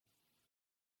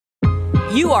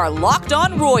You are Locked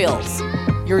On Royals,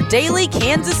 your daily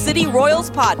Kansas City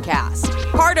Royals podcast.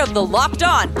 Part of the Locked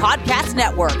On Podcast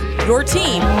Network, your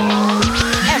team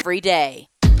every day.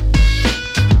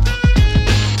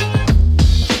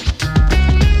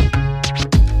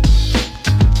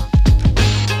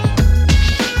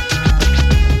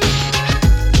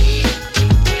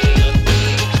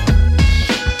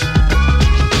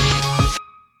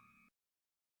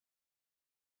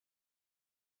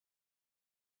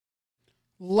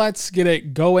 Let's get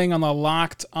it going on the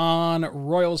Locked On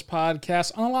Royals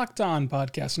podcast on the Locked On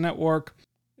Podcast Network,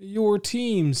 your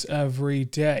teams every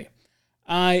day.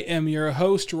 I am your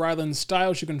host, Rylan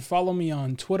Stiles. You can follow me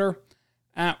on Twitter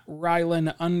at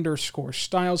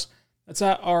Rylan_Stiles. That's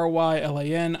at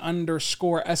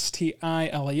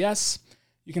RYLAN_STILES.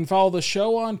 You can follow the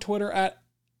show on Twitter at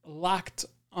Locked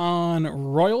On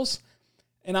Royals.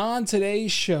 And on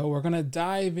today's show, we're going to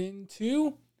dive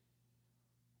into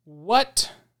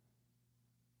what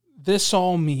this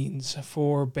all means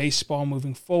for baseball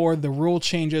moving forward, the rule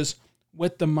changes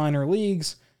with the minor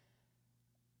leagues.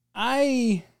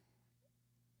 I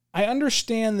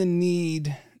understand the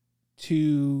need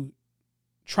to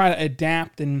try to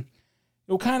adapt and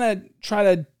kind of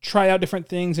try out different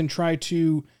things and try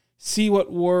to see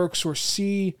what works or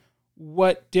see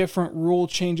what different rule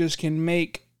changes can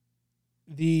make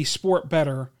the sport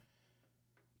better.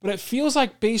 But it feels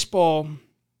like baseball,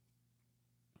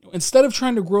 instead of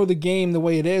trying to grow the game the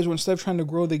way it is, or instead of trying to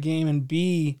grow the game and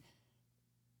be,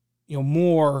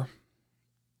 more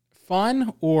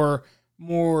fun or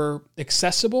more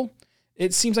accessible,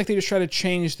 it seems like they just try to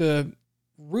change the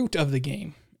root of the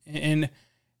game. And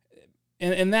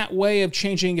that way of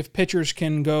changing, if pitchers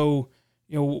can go,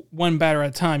 one batter at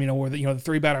a time, or the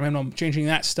three batter minimum, changing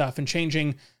that stuff and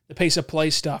changing the pace of play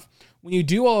stuff. When you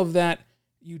do all of that,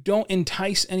 you don't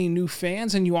entice any new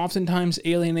fans, and you oftentimes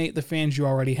alienate the fans you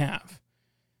already have.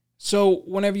 So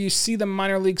whenever you see the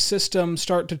minor league system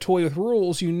start to toy with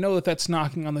rules, you know that that's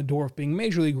knocking on the door of being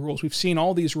major league rules. We've seen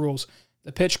all these rules,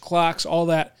 the pitch clocks, all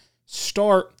that,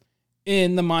 start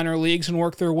in the minor leagues and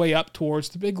work their way up towards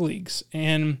the big leagues.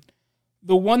 And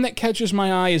the one that catches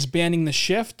my eye is banning the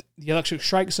shift, the electric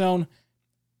strike zone.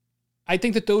 I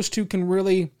think that those two can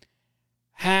really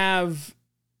have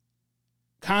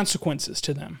consequences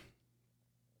to them.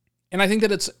 And I think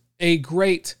that it's a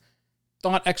great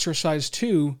thought exercise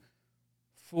too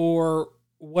for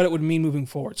what it would mean moving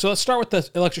forward. So let's start with the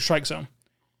electric strike zone.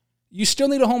 You still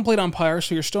need a home plate umpire,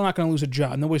 so you're still not going to lose a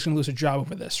job. Nobody's going to lose a job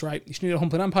over this, right? You still need a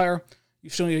home plate umpire. You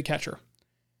still need a catcher.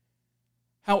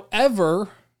 However,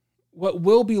 what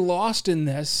will be lost in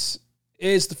this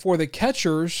is for the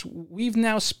catchers, we've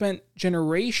now spent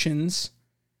generations,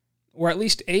 or at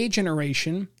least a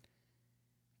generation,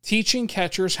 teaching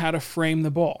catchers how to frame the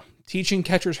ball, teaching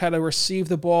catchers how to receive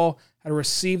the ball, how to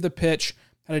receive the pitch,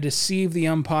 how to deceive the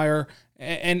umpire.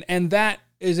 And that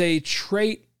is a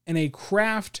trait and a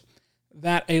craft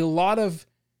that a lot of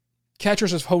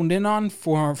catchers have honed in on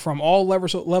from all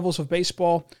levels of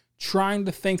baseball, trying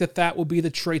to think that will be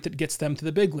the trait that gets them to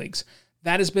the big leagues.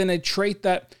 That has been a trait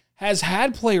that has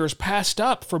had players passed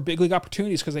up for big league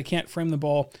opportunities because they can't frame the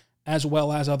ball as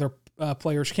well as other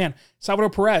players can.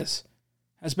 Salvador Perez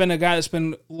has been a guy that's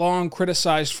been long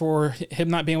criticized for him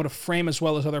not being able to frame as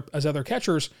well as other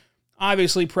catchers.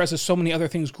 Obviously, Perez has so many other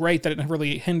things great that it never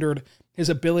really hindered his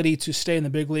ability to stay in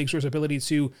the big leagues or his ability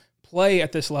to play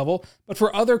at this level. But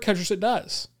for other catchers, it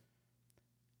does.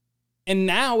 And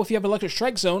now, if you have electric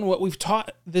strike zone, what we've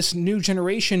taught this new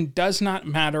generation does not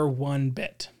matter one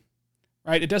bit.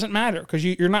 Right? It doesn't matter because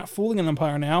you're not fooling an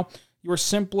umpire now. You're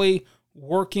simply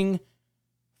working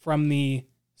from the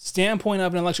standpoint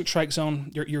of an electric strike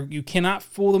zone. You cannot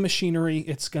fool the machinery.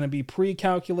 It's going to be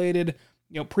pre-calculated,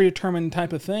 predetermined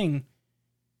type of thing.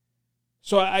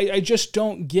 So I just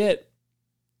don't get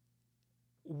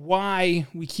why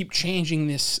we keep changing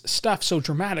this stuff so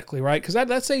dramatically, right? Because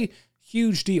that's a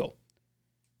huge deal.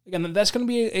 Again, that's going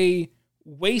to be a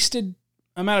wasted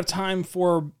amount of time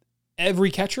for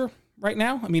every catcher right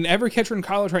now. I mean, every catcher in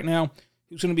college right now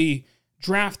who's going to be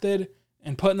drafted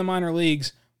and put in the minor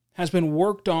leagues has been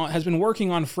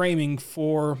working on framing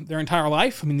for their entire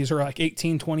life. I mean, these are like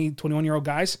 18, 20, 21-year-old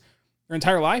guys, their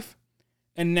entire life.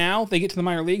 And now they get to the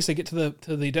minor leagues, they get to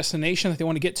the destination that they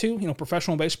want to get to,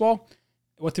 professional baseball,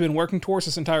 what they've been working towards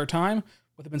this entire time,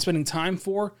 what they've been spending time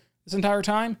for this entire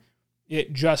time.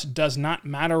 It just does not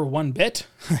matter one bit.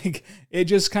 It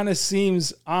just kind of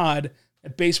seems odd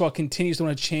that baseball continues to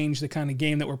want to change the kind of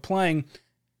game that we're playing.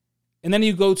 And then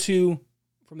you go to,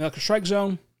 from the electric strike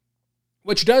zone,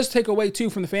 which does take away,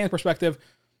 too, from the fan perspective.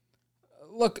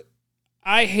 Look,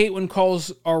 I hate when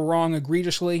calls are wrong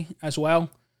egregiously as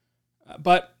well.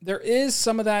 But there is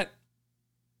some of that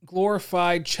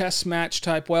glorified chess match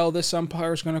type, well, this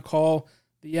umpire is going to call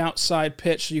the outside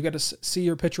pitch, so you got to see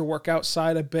your pitcher work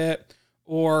outside a bit.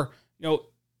 Or,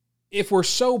 if we're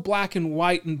so black and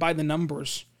white and by the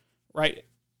numbers, right,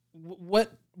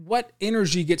 what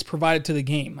energy gets provided to the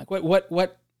game? Like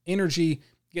what energy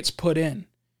gets put in?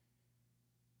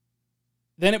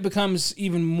 Then it becomes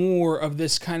even more of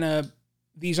this kind of,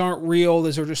 these aren't real,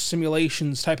 these are just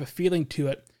simulations type of feeling to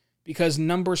it, because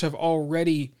numbers have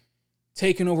already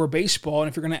taken over baseball. And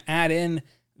if you're going to add in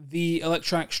the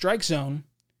electronic strike zone,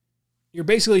 you're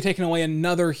basically taking away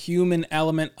another human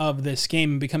element of this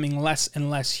game and becoming less and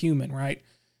less human, right?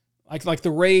 Like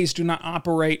the Rays do not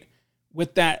operate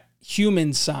with that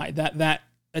human side, that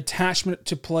attachment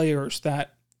to players,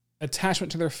 that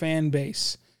attachment to their fan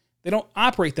base. They don't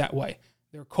operate that way.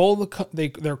 They're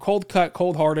cold-cut,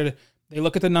 cold-hearted. They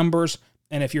look at the numbers,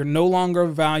 and if you're no longer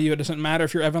of value, it doesn't matter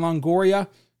if you're Evan Longoria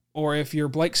or if you're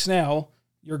Blake Snell,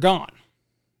 you're gone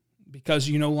because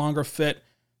you no longer fit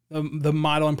the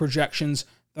model and projections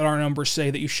that our numbers say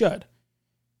that you should.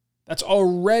 That's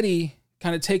already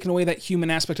kind of taken away that human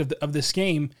aspect of this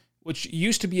game, which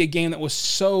used to be a game that was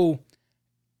so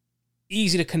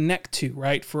easy to connect to,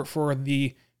 right, for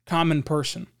the common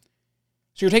person.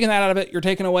 So you're taking that out of it. You're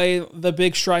taking away the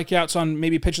big strikeouts on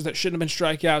maybe pitches that shouldn't have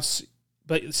been strikeouts,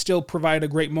 but still provide a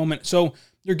great moment. So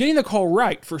you're getting the call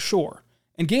right for sure.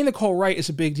 And getting the call right is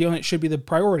a big deal, and it should be the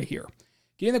priority here.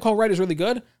 Getting the call right is really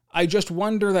good. I just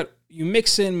wonder that you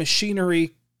mix in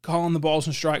machinery calling the balls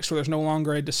and strikes so there's no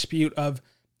longer a dispute of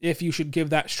if you should give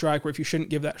that strike or if you shouldn't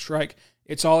give that strike.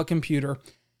 It's all a computer.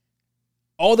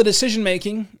 All the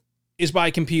decision-making is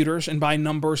by computers and by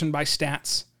numbers and by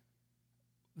stats.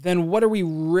 Then what are we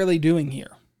really doing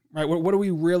here? Right? What are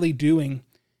we really doing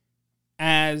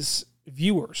as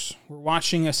viewers? We're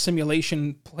watching a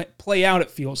simulation play out,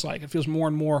 it feels like. It feels more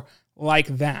and more like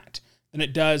that than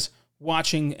it does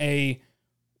watching a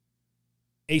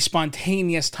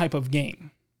spontaneous type of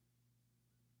game.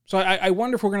 So I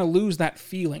wonder if we're going to lose that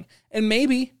feeling. And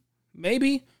maybe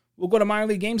we'll go to minor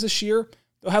league games this year.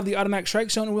 They'll have the automatic strike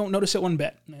zone and we won't notice it one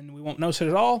bit. And we won't notice it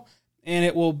at all. And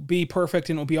it will be perfect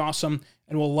and it will be awesome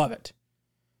and we'll love it.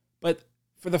 But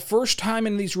for the first time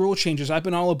in these rule changes, I've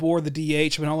been all aboard the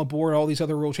DH, I've been all aboard all these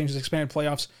other rule changes, expanded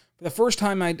playoffs. For the first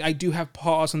time, I do have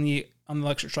pause on the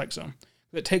electric strike zone.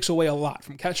 It takes away a lot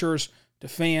from catchers to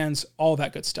fans, all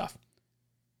that good stuff.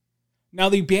 Now,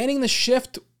 the banning the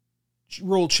shift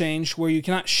rule change where you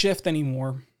cannot shift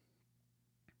anymore,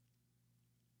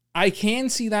 I can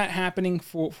see that happening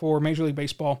for Major League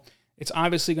Baseball. It's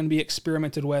obviously going to be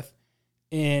experimented with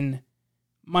in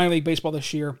minor league baseball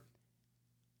this year.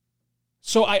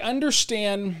 So I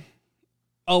understand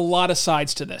a lot of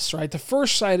sides to this, right? The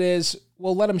first side is,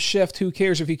 well, let them shift. Who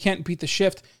cares? If you can't beat the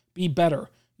shift, be better.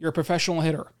 You're a professional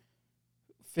hitter.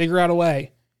 Figure out a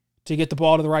way to get the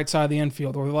ball to the right side of the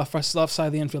infield or the left side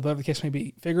of the infield, whatever the case may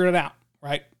be. Figure it out,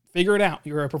 right? Figure it out.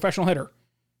 You're a professional hitter.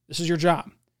 This is your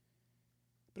job.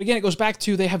 But again, it goes back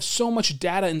to they have so much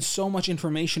data and so much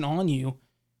information on you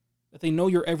that they know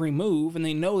your every move and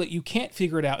they know that you can't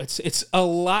figure it out. It's a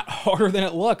lot harder than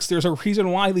it looks. There's a reason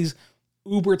why these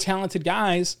uber talented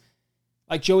guys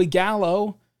like Joey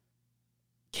Gallo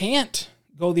can't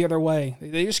go the other way.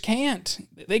 They just can't.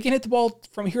 They can hit the ball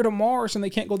from here to Mars and they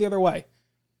can't go the other way.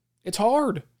 It's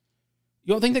hard.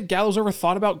 You don't think that Gallo's ever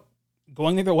thought about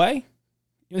going the other way? You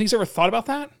don't think he's ever thought about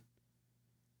that?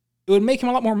 It would make him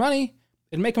a lot more money.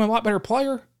 It'd make him a lot better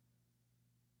player.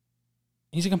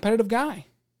 He's a competitive guy.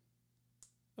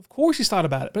 Of course he's thought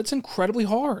about it, but it's incredibly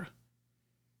hard.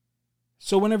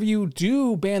 So whenever you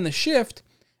do ban the shift,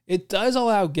 it does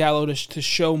allow Gallo to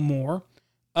show more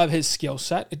of his skill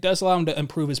set. It does allow him to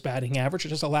improve his batting average. It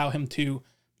does allow him to,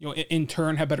 in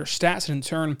turn have better stats and in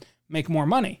turn make more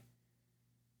money.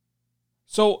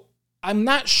 So I'm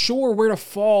not sure where to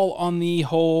fall on the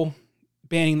whole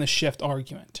banning the shift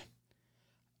argument.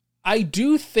 I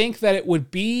do think that it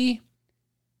would be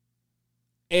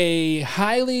a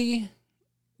highly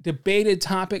debated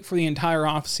topic for the entire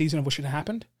offseason of what should have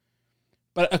happened.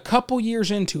 But a couple years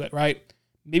into it, right?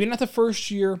 Maybe not the first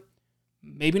year,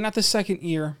 maybe not the second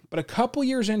year, but a couple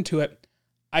years into it,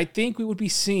 I think we would be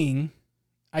seeing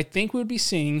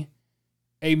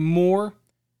a more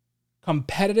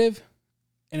competitive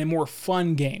and a more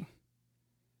fun game.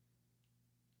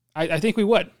 I think we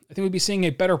would. I think we'd be seeing a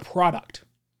better product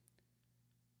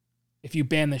if you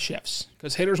ban the shifts.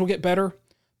 Because hitters will get better.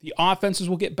 The offenses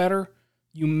will get better.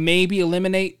 You maybe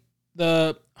eliminate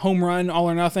the home run, all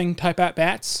or nothing type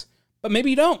at-bats. But maybe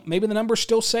you don't. Maybe the numbers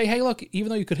still say, hey, look, even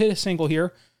though you could hit a single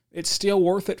here, it's still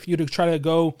worth it for you to try to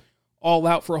go all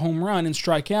out for a home run and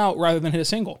strike out rather than hit a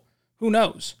single. Who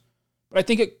knows? But I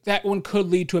think that one could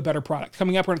lead to a better product.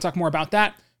 Coming up, we're going to talk more about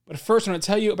that. But first, I'm going to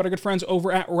tell you about our good friends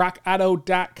over at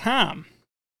RockAuto.com.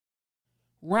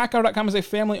 RockAuto.com is a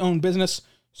family-owned business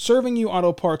serving you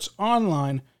auto parts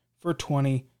online for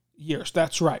 20 years.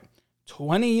 That's right.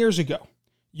 20 years ago,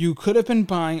 you could have been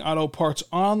buying auto parts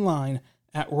online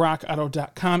at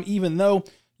RockAuto.com, even though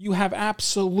you have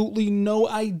absolutely no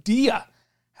idea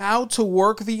how to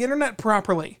work the internet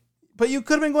properly. But you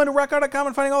could have been going to RockAuto.com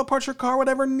and finding all the parts your car would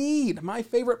ever need. My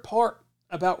favorite part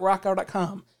about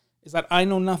RockAuto.com is that I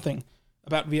know nothing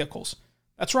about vehicles.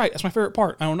 That's right. That's my favorite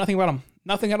part. I know nothing about them.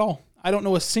 Nothing at all. I don't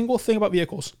know a single thing about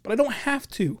vehicles, but I don't have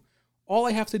to. All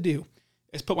I have to do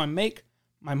is put my make,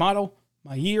 my model,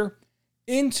 my year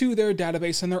into their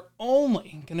database, and they're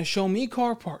only going to show me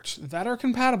car parts that are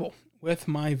compatible with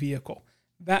my vehicle.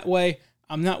 That way,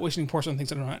 I'm not wasting parts on things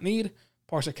that I do not need,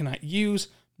 parts I cannot use.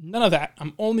 None of that.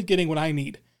 I'm only getting what I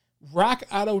need.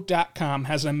 RockAuto.com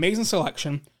has an amazing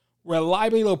selection,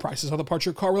 reliably low prices, all the parts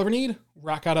your car will ever need.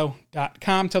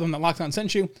 RockAuto.com. Tell them that Locked On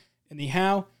sent you. And the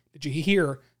how did you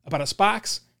hear about us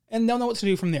box? And they'll know what to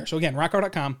do from there. So again,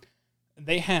 RockAuto.com.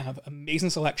 They have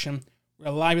amazing selection,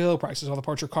 reliably low prices, all the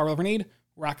parts your car will ever need.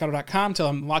 RockAuto.com. Tell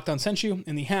them Locked On sent you.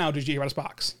 And the how did you hear about us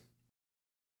box?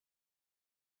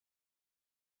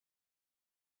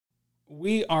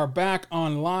 We are back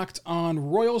on Locked On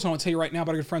Royals. I want to tell you right now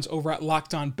about our good friends over at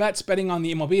Locked On Bets. Betting on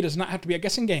the MLB does not have to be a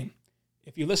guessing game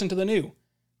if you listen to the new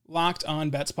Locked On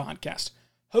Bets podcast.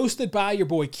 Hosted by your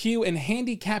boy Q and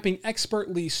handicapping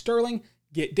expert Lee Sterling.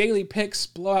 Get daily picks,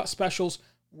 blowout specials,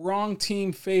 wrong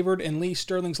team favored, and Lee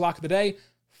Sterling's lock of the day.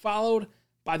 Followed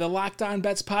by the Locked On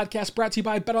Bets podcast brought to you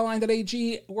by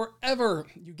BetOnline.ag, wherever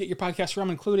you get your podcast from,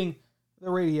 including the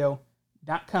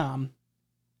radio.com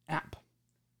app.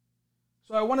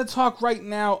 So I want to talk right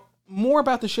now more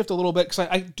about the shift a little bit, because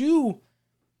I do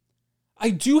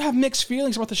have mixed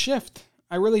feelings about the shift.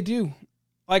 I really do.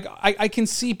 Like, I can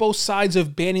see both sides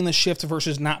of banning the shift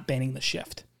versus not banning the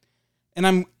shift. And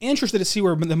I'm interested to see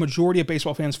where the majority of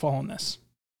baseball fans fall on this.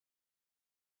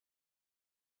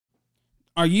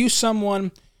 Are you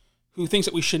someone who thinks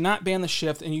that we should not ban the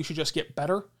shift and you should just get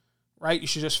better, right? You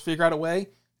should just figure out a way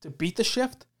to beat the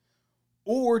shift?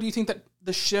 Or do you think that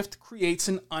the shift creates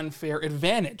an unfair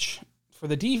advantage for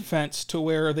the defense to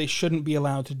where they shouldn't be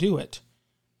allowed to do it?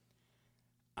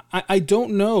 I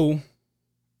don't know.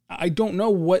 I don't know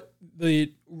what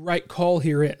the right call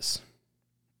here is.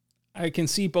 I can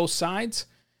see both sides.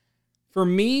 For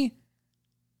me,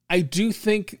 I do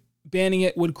think banning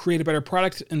it would create a better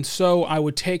product, and so I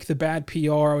would take the bad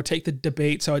PR, I would take the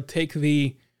debates, I would take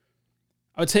the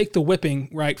whipping,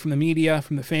 right, from the media,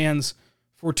 from the fans,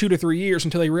 for 2 to 3 years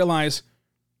until they realize,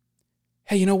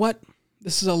 hey, you know what?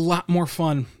 This is a lot more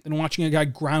fun than watching a guy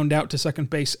ground out to second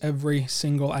base every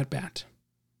single at-bat.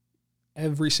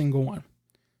 Every single one.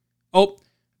 Oh,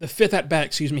 the fifth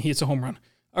at-bat, he hits a home run.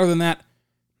 Other than that,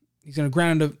 he's going to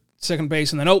ground into second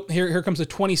base, and then, here comes the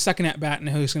 22nd at-bat, and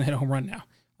he's going to hit a home run now.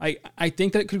 I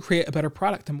think that it could create a better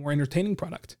product, a more entertaining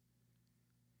product.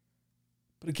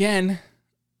 But again,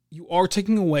 you are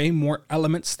taking away more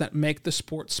elements that make the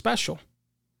sport special.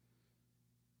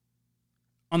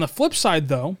 On the flip side,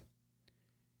 though,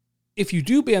 if you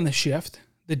do ban the shift,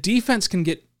 the defense can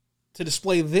get to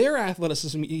display their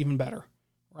athleticism even better,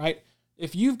 right?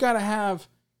 If you've got to have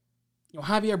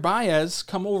Javier Baez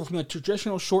come over from the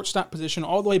traditional shortstop position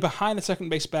all the way behind the second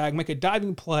base bag, make a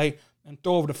diving play, and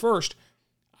throw over to first,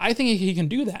 I think he can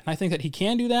do that. And I think that he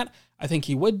can do that. I think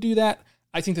he would do that.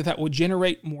 I think that would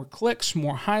generate more clicks,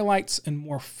 more highlights, and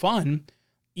more fun,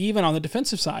 even on the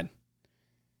defensive side.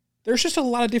 There's just a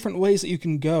lot of different ways that you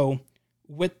can go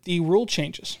with the rule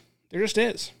changes. There just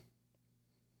is.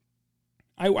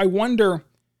 I wonder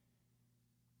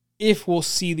if we'll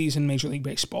see these in Major League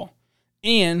Baseball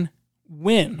and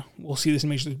when we'll see this in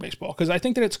Major League Baseball. Because I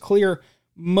think that it's clear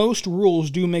most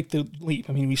rules do make the leap.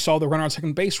 I mean, we saw the runner on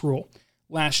second base rule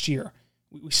last year.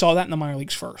 We saw that in the minor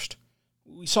leagues first.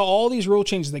 We saw all these rule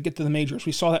changes that get to the majors.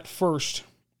 We saw that first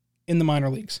in the minor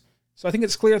leagues. So I think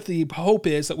it's clear that the hope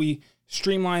is that we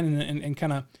streamline and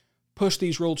kind of push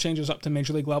these rule changes up to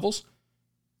major league levels.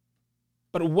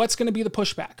 But what's going to be the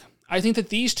pushback? I think that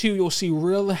these two you'll see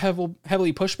real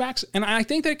heavily pushbacks, and I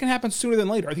think that it can happen sooner than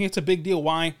later. I think it's a big deal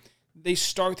why they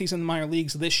start these in the minor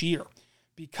leagues this year,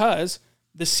 because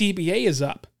the CBA is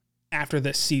up after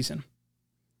this season.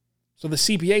 So the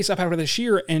CBA is up after this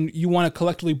year, and you want to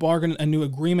collectively bargain a new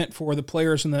agreement for the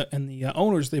players and the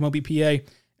owners, the MLBPA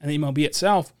and the MLB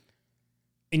itself.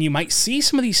 And you might see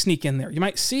some of these sneak in there. You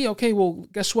might see, okay, well,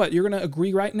 guess what? You're going to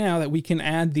agree right now that we can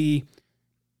add the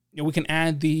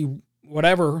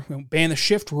whatever, ban the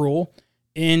shift rule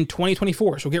in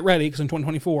 2024. So get ready, because in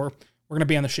 2024, we're going to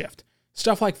ban the shift.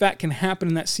 Stuff like that can happen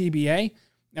in that CBA.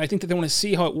 And I think that they want to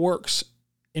see how it works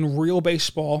in real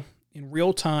baseball, in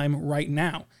real time right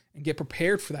now, and get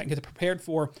prepared for that, and get prepared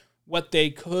for what they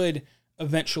could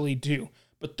eventually do.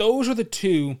 But those are the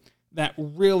two that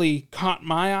really caught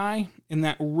my eye and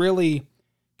that really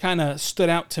kind of stood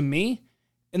out to me.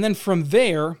 And then from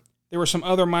there were some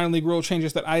other minor league rule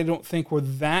changes that I don't think were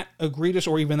that egregious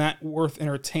or even that worth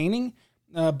entertaining.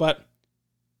 But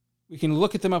we can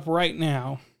look at them up right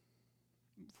now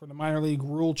for the minor league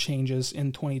rule changes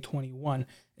in 2021.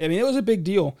 I mean, it was a big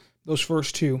deal, those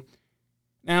first two.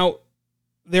 Now,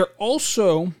 there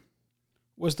also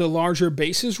was the larger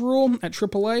bases rule at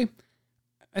AAA.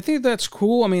 I think that's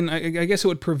cool. I mean, I guess it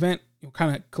would prevent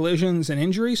kind of collisions and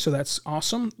injuries, so that's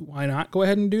awesome. Why not go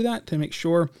ahead and do that to make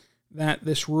sure that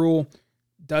this rule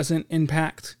doesn't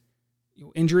impact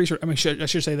injuries? Or I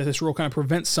should say that this rule kind of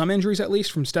prevents some injuries, at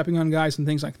least, from stepping on guys and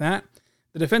things like that.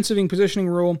 The defensive and positioning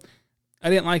rule, I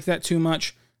didn't like that too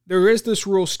much. There is this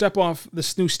rule,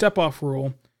 this new step-off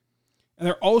rule. And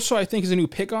there also, I think, is a new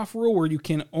pick-off rule where you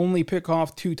can only pick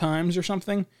off 2 times or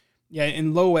something. Yeah,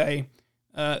 in low A,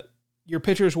 your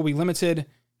pitchers will be limited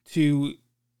to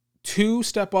 2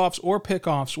 step-offs or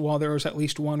pick-offs while there is at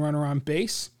least 1 runner on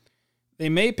base. They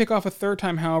may pick off a 3rd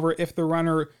time, however, if the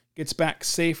runner gets back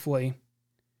safely.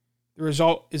 The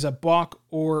result is a balk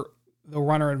or the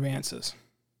runner advances.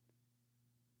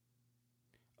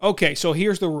 Okay, so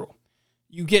here's the rule.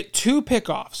 You get 2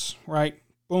 pickoffs, right?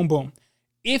 Boom, boom.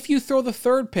 If you throw the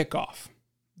 3rd pickoff,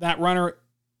 that runner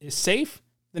is safe,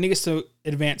 then he gets to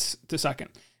advance to second.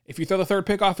 If you throw the 3rd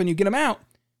pickoff and you get him out,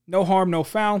 no harm, no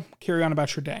foul, carry on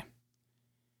about your day.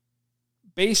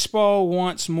 Baseball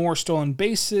wants more stolen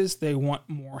bases. They want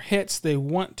more hits. They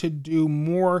want to do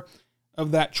more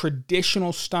of that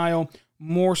traditional style,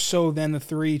 more so than the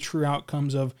 3 true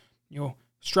outcomes of,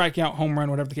 strikeout, home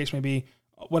run, whatever the case may be,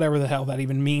 whatever the hell that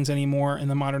even means anymore in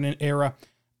the modern era.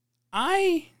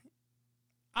 I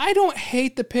don't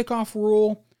hate the pickoff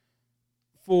rule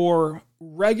for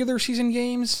regular season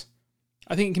games.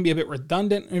 I think it can be a bit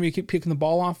redundant. Maybe you keep picking the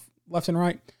ball off left and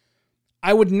right.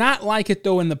 I would not like it,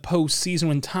 though, in the postseason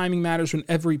when timing matters, when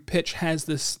every pitch has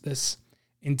this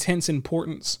intense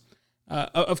importance.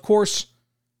 Of course,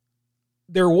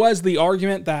 there was the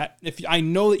argument that if I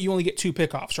know that you only get 2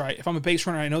 pickoffs, right? If I'm a base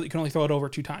runner, I know that you can only throw it over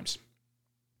 2 times.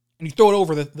 And you throw it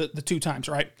over the 2 times,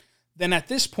 right? Then at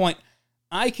this point,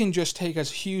 I can just take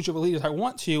as huge of a lead as I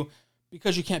want to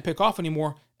because you can't pick off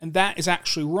anymore. And that is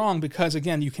actually wrong because,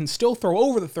 again, you can still throw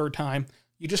over the 3rd time.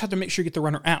 You just have to make sure you get the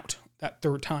runner out that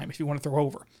 3rd time if you want to throw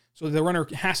over. So the runner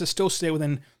has to still stay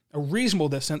within a reasonable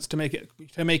distance to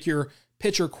make your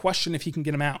pitcher question if he can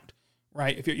get him out,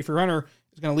 right? If your runner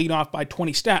is going to lead off by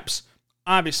 20 steps,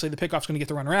 obviously the pickoff's going to get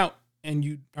the runner out, and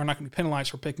you are not going to be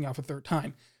penalized for picking off a 3rd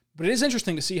time. But it is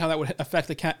interesting to see how that would affect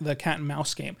the cat and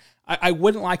mouse game. I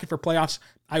wouldn't like it for playoffs.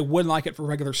 I would like it for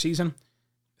regular season.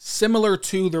 Similar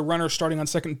to the runner starting on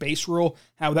second base rule,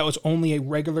 how that was only a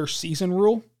regular season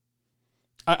rule.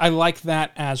 I like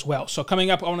that as well. So coming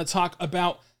up, I want to talk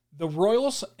about the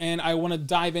Royals, and I want to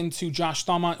dive into Josh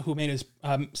Staumont, who made his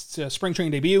spring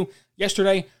training debut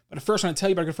yesterday. But first, I want to tell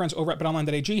you about our good friends over at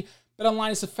BetOnline.ag.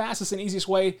 BetOnline is the fastest and easiest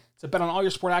way to bet on all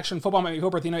your sport action. Football might be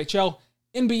over at the NHL,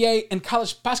 NBA, and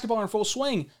college basketball are in full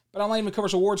swing. BetOnline even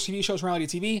covers awards, TV shows, reality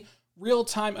TV,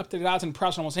 real-time updated odds and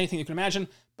props on almost anything you can imagine.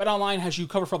 BetOnline has you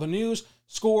covered for all the news,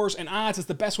 scores, and odds. It's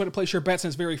the best way to place your bets, and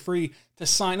it's very free to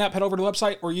sign up. Head over to the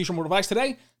website or use your mobile device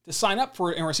today to sign up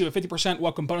for it and receive a 50%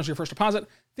 welcome bonus on your first deposit.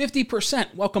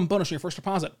 50% welcome bonus on your first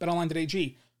deposit.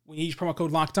 BetOnline.ag when you use promo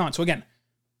code LOCKEDON. So again,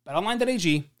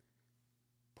 BetOnline.ag,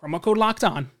 promo code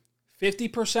LOCKEDON.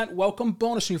 50% welcome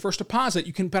bonus on your first deposit.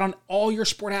 You can bet on all your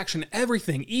sport action,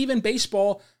 everything, even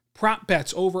baseball, prop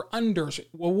bets, over, unders,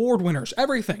 award winners,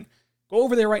 everything. Go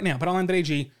over there right now.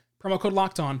 BetOnline.ag, promo code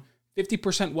LOCKEDON,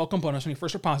 50% welcome bonus on your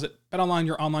first deposit. BetOnline,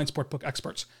 your online sportbook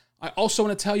experts. I also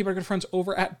want to tell you about our good friends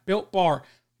over at Built Bar.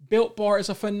 Built Bar is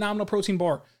a phenomenal protein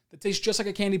bar that tastes just like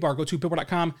a candy bar. Go to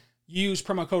BuiltBar.com, use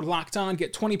promo code LOCKEDON,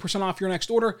 get 20% off your next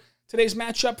order. Today's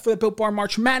matchup for the Built Bar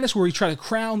March Madness, where we try to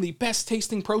crown the best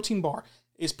tasting protein bar,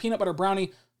 is peanut butter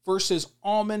brownie versus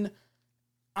almond.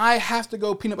 I have to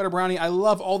go peanut butter brownie. I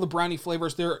love all the brownie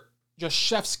flavors. They're just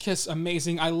chef's kiss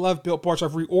amazing. I love Built Bars.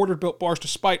 I've reordered Built Bars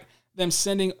despite them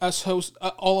sending us hosts,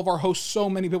 all of our hosts, so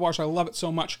many Built Bars. I love it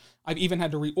so much. I've even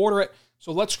had to reorder it.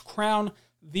 So let's crown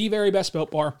the very best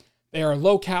Built Bar. They are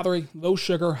low calorie, low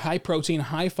sugar, high protein,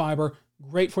 high fiber,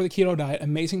 great for the keto diet,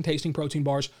 amazing tasting protein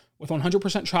bars with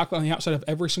 100% chocolate on the outside of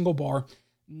every single bar.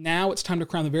 Now it's time to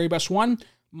crown the very best one.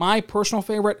 My personal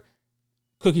favorite,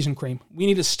 cookies and cream. We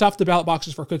need to stuff the ballot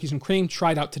boxes for cookies and cream.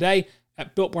 Try it out today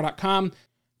at BuiltBar.com.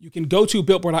 You can go to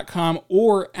BuiltBar.com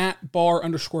or at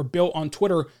bar_Built on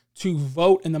Twitter to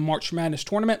vote in the March Madness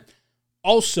tournament.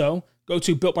 Also, go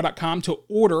to BuiltBar.com to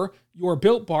order your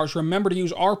Built Bars. Remember to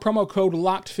use our promo code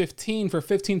LOCKED15 for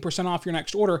 15% off your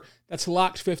next order. That's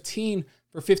LOCKED15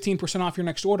 for 15% off your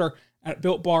next order at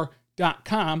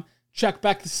BuiltBar.com. Check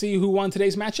back to see who won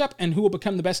today's matchup and who will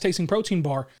become the best tasting protein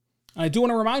bar. I do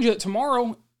want to remind you that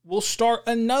tomorrow we'll start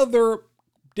another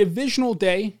divisional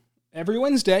day every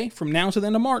Wednesday from now to the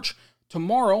end of March.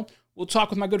 Tomorrow, we'll talk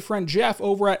with my good friend Jeff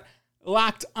over at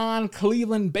Locked On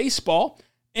Cleveland Baseball,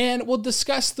 and we'll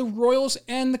discuss the Royals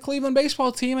and the Cleveland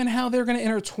baseball team and how they're going to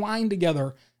intertwine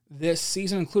together this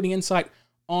season, including insight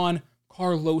on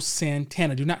Carlos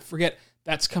Santana. Do not forget,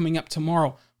 that's coming up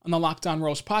tomorrow on the Locked On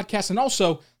Royals podcast, and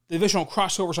also the divisional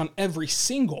crossovers on every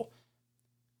single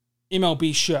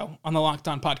MLB show on the Locked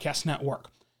On Podcast Network.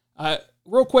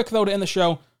 Real quick, though, to end the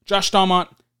show, Josh Staumont,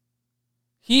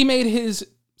 he made his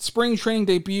spring training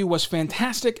debut, was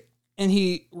fantastic, and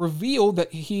he revealed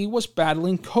that he was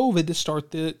battling COVID to start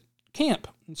the camp.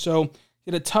 And so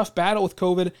he had a tough battle with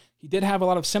COVID. He did have a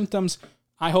lot of symptoms.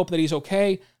 I hope that he's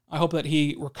okay. I hope that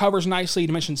he recovers nicely.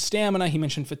 He mentioned stamina. He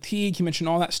mentioned fatigue. He mentioned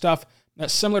all that stuff.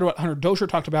 That's similar to what Hunter Dozier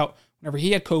talked about whenever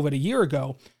he had COVID a year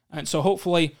ago. And so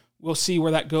hopefully we'll see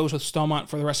where that goes with Staumont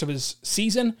for the rest of his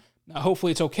season.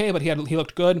 Hopefully it's okay, but he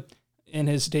looked good in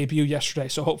his debut yesterday.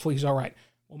 So hopefully he's all right.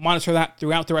 We'll monitor that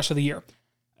throughout the rest of the year.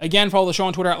 Again, follow the show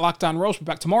on Twitter at Locked On Royals. We'll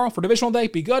be back tomorrow for Divisional Day.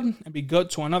 Be good, and be good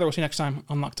to one another. We'll see you next time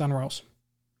on Locked On Royals.